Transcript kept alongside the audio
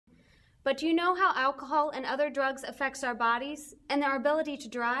But do you know how alcohol and other drugs affects our bodies and our ability to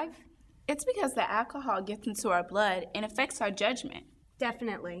drive? It's because the alcohol gets into our blood and affects our judgment.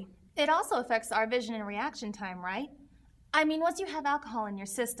 Definitely. It also affects our vision and reaction time, right? I mean, once you have alcohol in your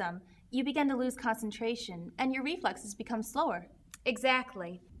system, you begin to lose concentration and your reflexes become slower.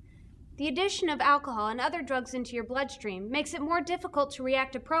 Exactly. The addition of alcohol and other drugs into your bloodstream makes it more difficult to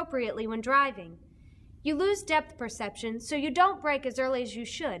react appropriately when driving. You lose depth perception, so you don't brake as early as you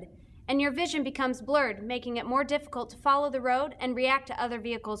should, and your vision becomes blurred, making it more difficult to follow the road and react to other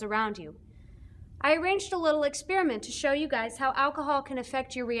vehicles around you. I arranged a little experiment to show you guys how alcohol can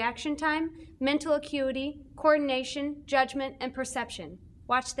affect your reaction time, mental acuity, coordination, judgment, and perception.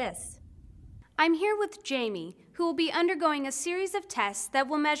 Watch this. I'm here with Jamie, who will be undergoing a series of tests that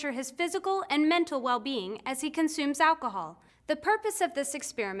will measure his physical and mental well-being as he consumes alcohol. The purpose of this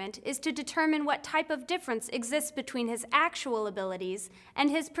experiment is to determine what type of difference exists between his actual abilities and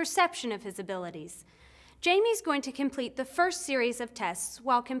his perception of his abilities. Jamie's going to complete the first series of tests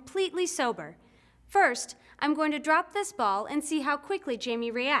while completely sober. First, I'm going to drop this ball and see how quickly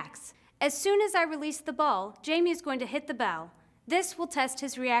Jamie reacts. As soon as I release the ball, Jamie is going to hit the bell. This will test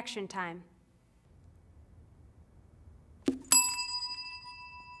his reaction time.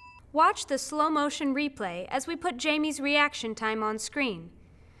 Watch the slow motion replay as we put Jamie's reaction time on screen.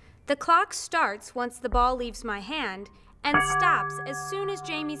 The clock starts once the ball leaves my hand and stops as soon as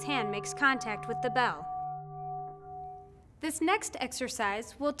Jamie's hand makes contact with the bell. This next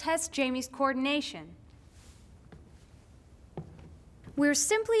exercise will test Jamie's coordination. We're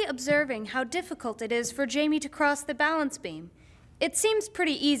simply observing how difficult it is for Jamie to cross the balance beam. It seems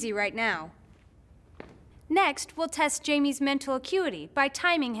pretty easy right now. Next, we'll test Jamie's mental acuity by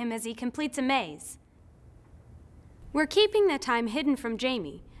timing him as he completes a maze. We're keeping the time hidden from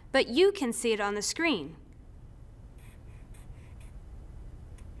Jamie, but you can see it on the screen.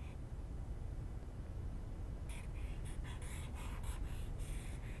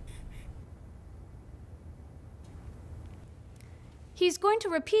 He's going to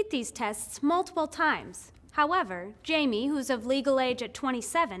repeat these tests multiple times. However, Jamie, who's of legal age at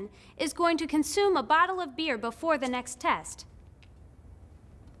 27, is going to consume a bottle of beer before the next test.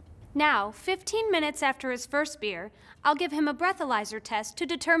 Now, 15 minutes after his first beer, I'll give him a breathalyzer test to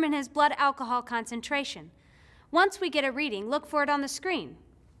determine his blood alcohol concentration. Once we get a reading, look for it on the screen.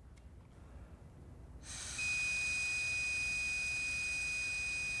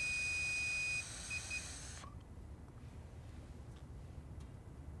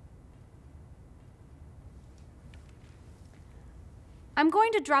 I'm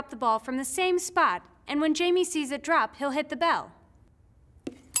going to drop the ball from the same spot, and when Jamie sees it drop, he'll hit the bell.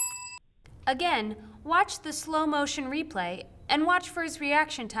 Again, watch the slow motion replay and watch for his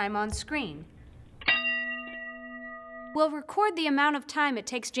reaction time on screen. We'll record the amount of time it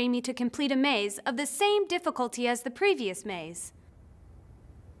takes Jamie to complete a maze of the same difficulty as the previous maze.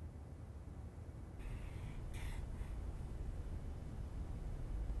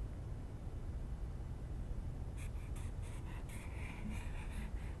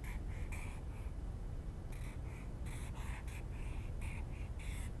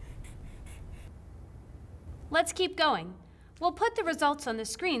 Let's keep going. We'll put the results on the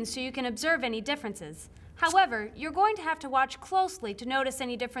screen so you can observe any differences. However, you're going to have to watch closely to notice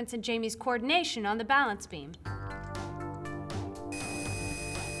any difference in Jamie's coordination on the balance beam.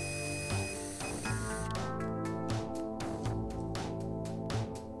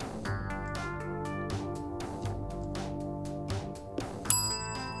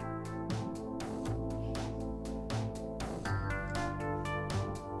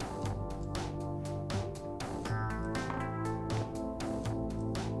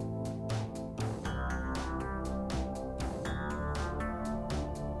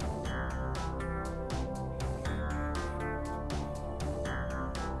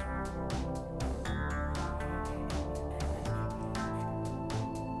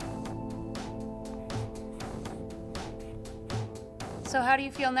 So how do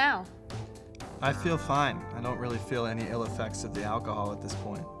you feel now? I feel fine. I don't really feel any ill effects of the alcohol at this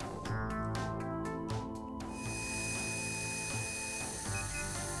point.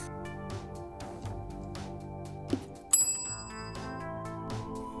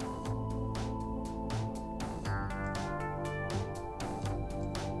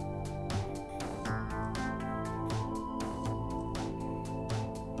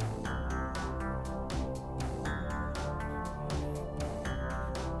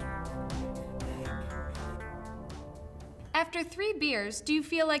 After 3 beers, do you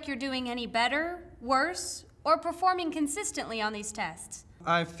feel like you're doing any better, worse, or performing consistently on these tests?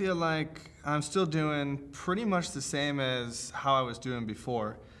 I feel like I'm still doing pretty much the same as how I was doing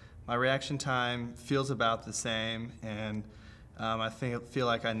before. my reaction time feels about the same, and I feel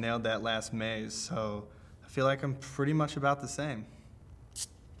like I nailed that last maze, so I feel like I'm pretty much about the same.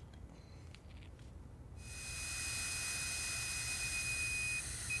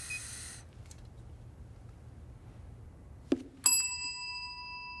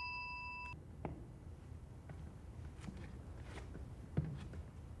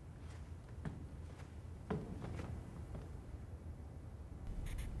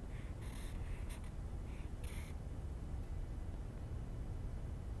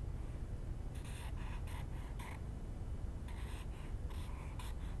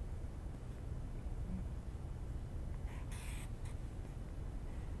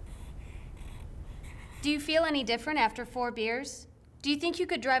 Do you feel any different after 4 beers? Do you think you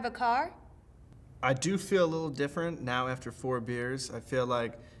could drive a car? I do feel a little different now after 4 beers. I feel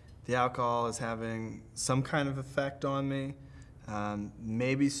like the alcohol is having some kind of effect on me,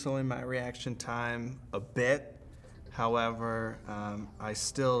 maybe slowing my reaction time a bit. However, I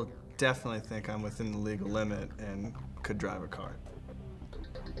still definitely think I'm within the legal limit and could drive a car.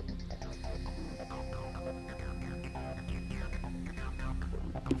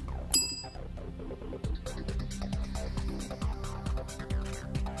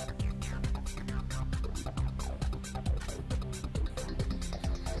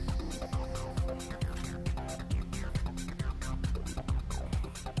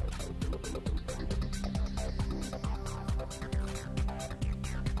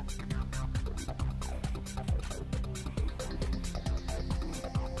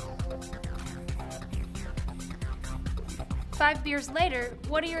 Five beers later,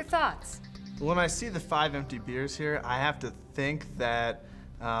 what are your thoughts? When I see the 5 empty beers here, I have to think that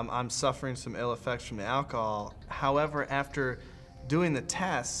I'm suffering some ill effects from the alcohol. However, after doing the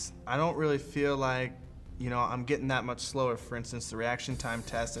tests, I don't really feel like, I'm getting that much slower. For instance, the reaction time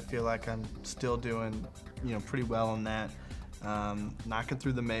test, I feel like I'm still doing, pretty well on that. Knocking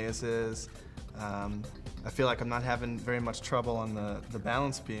through the mazes. I feel like I'm not having very much trouble on the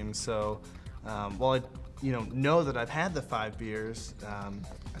balance beam. So while I know that I've had the 5 beers,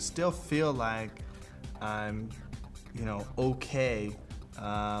 I still feel like I'm, okay.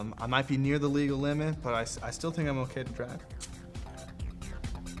 I might be near the legal limit, but I still think I'm okay to drive.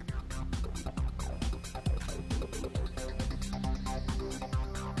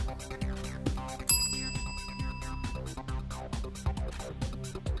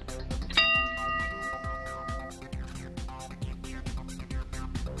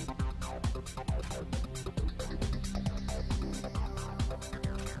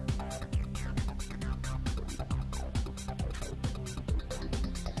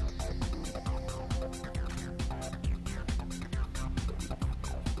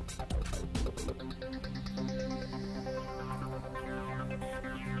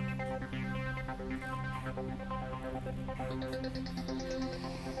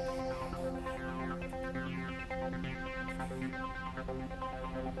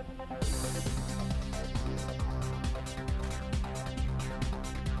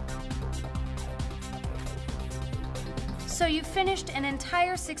 So you finished an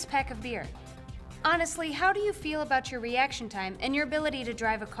entire 6-pack of beer. Honestly, how do you feel about your reaction time and your ability to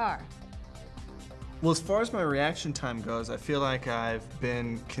drive a car? Well, as far as my reaction time goes, I feel like I've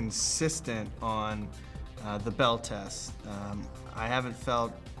been consistent on the Bell test. I haven't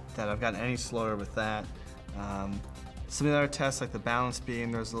felt that I've gotten any slower with that. Some of the other tests, like the balance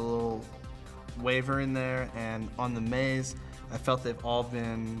beam, there's a little waver in there, and on the maze, I felt they've all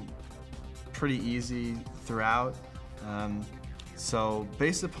been pretty easy throughout. So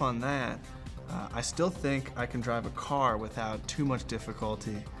based upon that, I still think I can drive a car without too much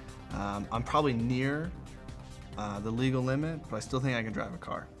difficulty. I'm probably near the legal limit, but I still think I can drive a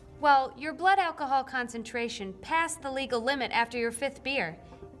car. Well, your blood alcohol concentration passed the legal limit after your 5th beer,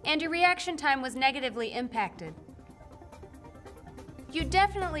 and your reaction time was negatively impacted. You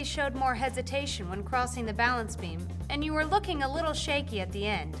definitely showed more hesitation when crossing the balance beam, and you were looking a little shaky at the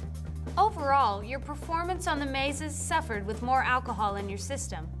end. Overall, your performance on the mazes suffered with more alcohol in your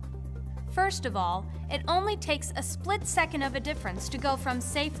system. First of all, it only takes a split second of a difference to go from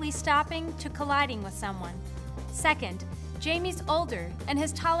safely stopping to colliding with someone. Second, Jamie's older and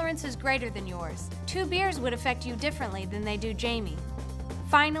his tolerance is greater than yours. 2 beers would affect you differently than they do Jamie.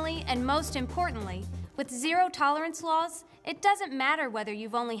 Finally, and most importantly, with zero tolerance laws, it doesn't matter whether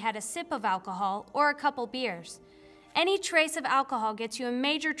you've only had a sip of alcohol or a couple beers. Any trace of alcohol gets you in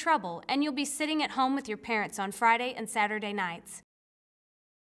major trouble, and you'll be sitting at home with your parents on Friday and Saturday nights.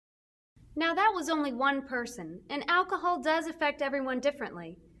 Now that was only one person, and alcohol does affect everyone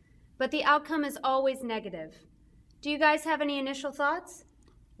differently, but the outcome is always negative. Do you guys have any initial thoughts?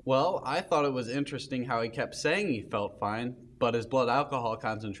 Well, I thought it was interesting how he kept saying he felt fine, but his blood alcohol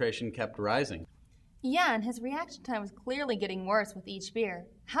concentration kept rising. Yeah, and his reaction time was clearly getting worse with each beer.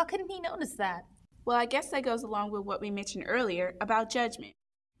 How couldn't he notice that? Well, I guess that goes along with what we mentioned earlier about judgment.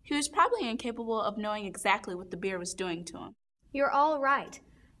 He was probably incapable of knowing exactly what the beer was doing to him. You're all right.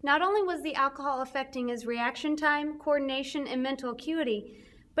 Not only was the alcohol affecting his reaction time, coordination, and mental acuity,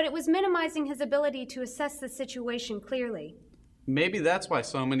 but it was minimizing his ability to assess the situation clearly. Maybe that's why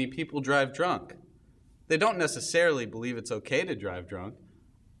so many people drive drunk. They don't necessarily believe it's okay to drive drunk,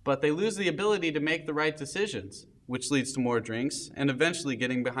 but they lose the ability to make the right decisions, which leads to more drinks and eventually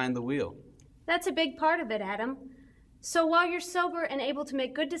getting behind the wheel. That's a big part of it, Adam. So while you're sober and able to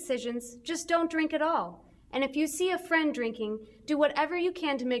make good decisions, just don't drink at all. And if you see a friend drinking, do whatever you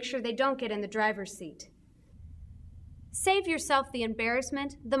can to make sure they don't get in the driver's seat. Save yourself the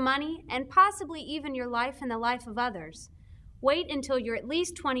embarrassment, the money, and possibly even your life and the life of others. Wait until you're at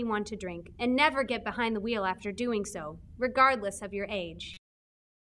least 21 to drink, and never get behind the wheel after doing so, regardless of your age.